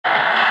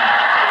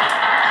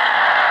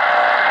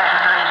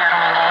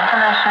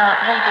national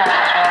radio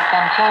newsreel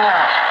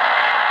continues.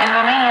 In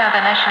Romania, the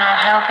national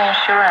health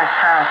insurance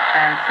health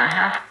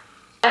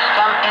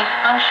system is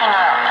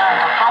functional, and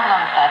the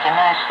problems that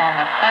emerged in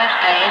the first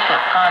days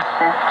of card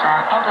system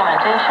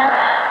implementation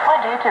were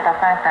due to the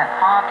fact that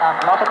part of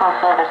medical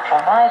service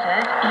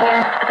providers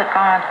used the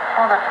card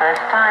for the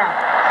first time,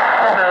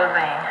 although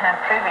they had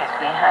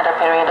previously had a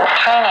period of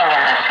training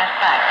in this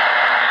respect.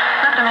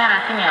 Dr.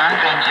 Simeon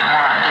brings you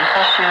more on this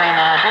issue in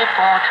a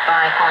report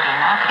by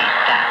coordinating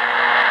staff.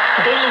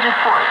 Daily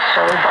reports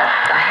show that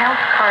the health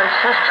card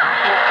system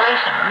in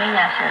place in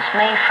Romania since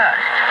May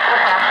 1st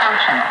is not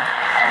functional,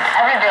 and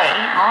every day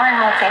more and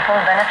more people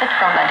benefit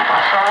from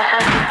medical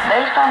services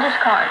based on this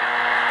card.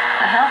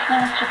 The health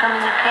ministry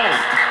communique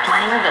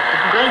explains that a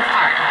great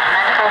part of the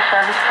medical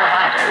service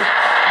providers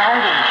and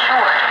the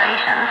insured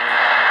patients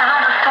have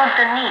understood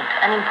the need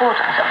and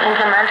importance of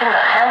implementing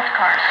the health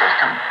card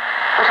system,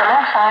 which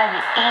alongside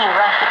the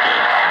e-recipe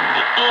and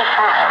the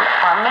e-file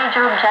are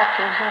major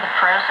objectives in the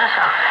process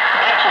of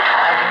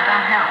digitizing the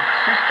health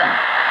system.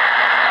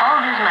 All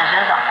these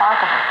measures are part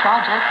of a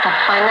project of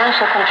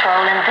financial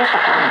control and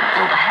discipline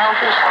in the health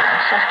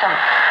insurance system.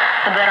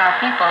 But there are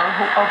people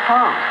who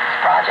oppose this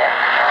project.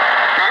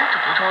 And to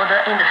put order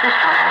in the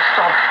system and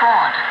stop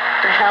fraud,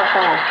 the health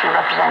ministry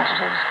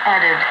representatives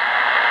added,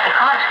 the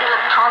card's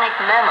electronic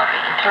memory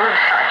includes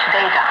such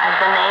data as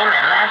the name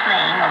and last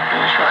name of the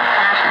insured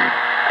person,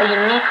 a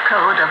unique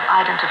code of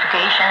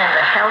identification in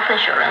the health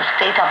insurance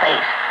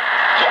database,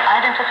 the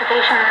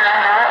identification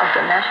number of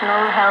the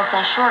national health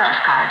insurance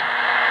card,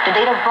 the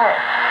date of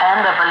birth, and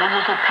the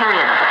validity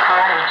period of the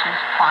card, which is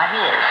 5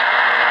 years.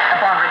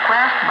 Upon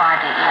request by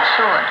the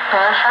insured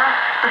person,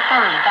 the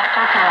family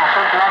doctor can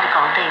upload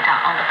medical data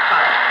on the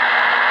card.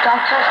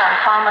 Doctors and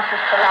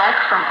pharmacists alike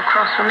from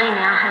across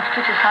Romania have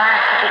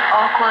criticized the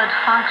awkward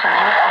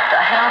functioning of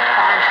the health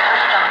card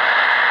system.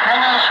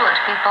 Many insured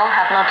people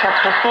have not yet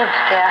received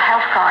their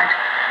health card,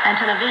 and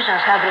televisions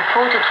have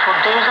reported for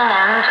days on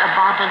end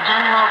about the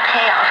general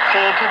chaos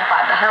created by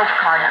the health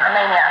card in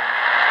Romania.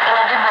 In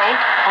a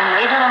debate on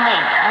Radio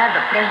Romania,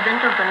 the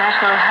president of the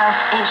National Health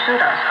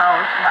Insurance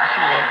House,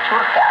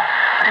 Shortwave,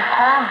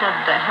 recalled that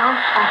the health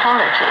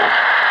authorities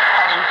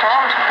had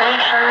informed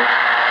patients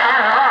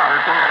and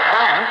months in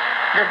advance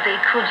that they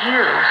could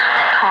use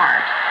the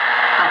card,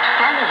 but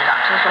family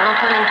doctors were not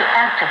willing to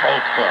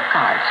activate their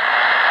cards.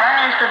 Prime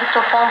Minister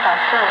Victor Ponta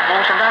says the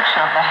introduction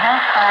of the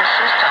health card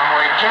system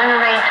will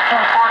generate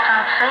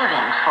important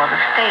savings for the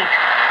state,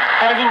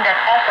 adding that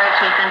efforts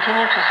will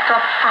continue to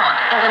stop fraud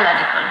in the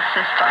medical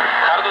system.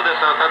 Cardul de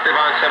sănătate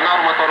va însemna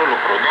următorul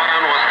lucru. Doar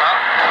anul ăsta,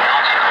 the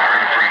health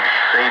card brings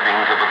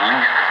savings of at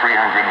least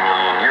 300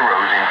 million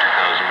euros in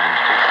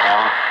 2016,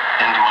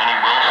 and the money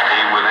will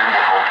stay within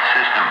the health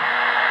system.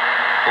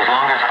 As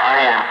long as I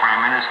am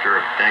Prime Minister,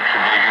 tax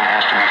evasion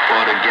has to be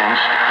fought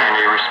against, and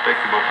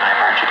irrespective of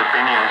divergent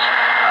opinions,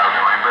 I'll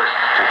do my best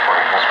to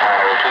fight this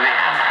battle to the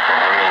end for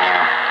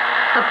Romania.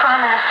 The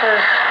Prime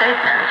Minister's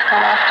statements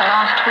come after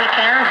last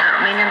weekend the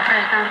Romanian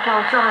President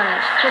Klaus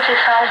Iohannis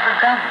criticized the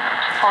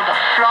government for the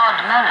flawed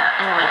manner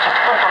in which it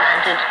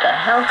implemented the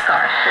health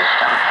card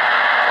system.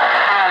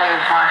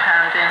 Rallies were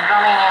held in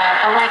Romania over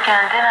the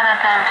weekend in an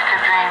attempt to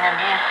bring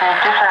abusive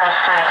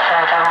deforestation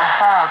to a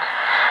halt.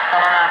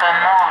 And another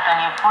note, a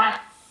new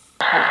policy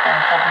has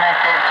been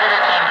submitted to the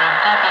Chamber of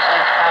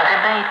Deputies for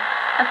debate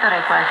at the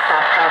request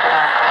of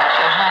President Klaus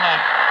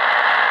Iohannis.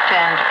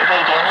 And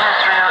Radio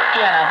Newsreel,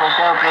 Diana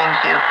Bozo brings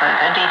you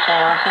further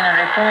details in a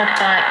report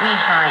by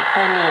Mihai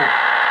Pelin.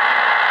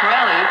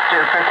 Rallies to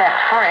protect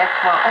forests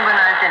were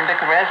organized in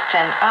Bucharest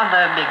and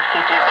other big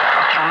cities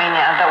across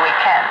Romania the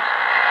weekend.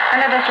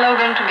 Under the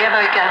slogan, "Together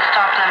we can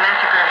stop the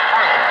massacre of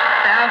forests,"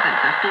 thousands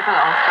of people,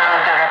 also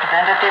the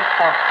representatives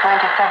of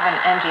 27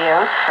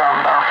 NGOs from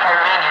both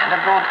Romania and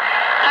abroad,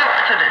 took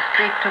to the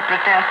street to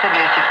protest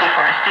abusive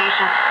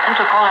deforestation and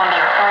to call on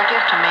the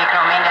authorities to make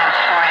Romania's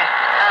forests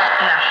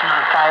a national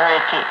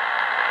priority.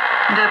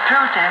 The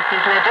protest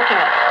is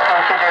legitimate,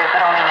 considers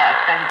Romania's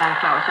President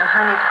Klaus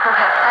Iohannis, who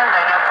has sent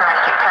the new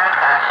forested card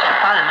to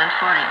Parliament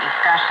for a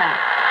discussion.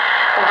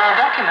 The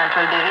document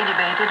will be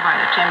redebated by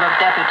the Chamber of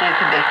Deputies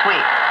this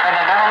week, with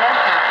the government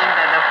hoping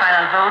that the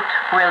final vote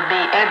will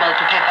be able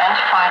to prevent,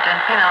 fight and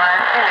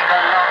penalize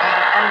illegal logging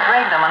and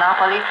break the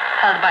monopoly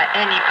held by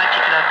any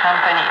particular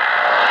company.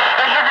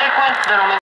 In his request, the Romanian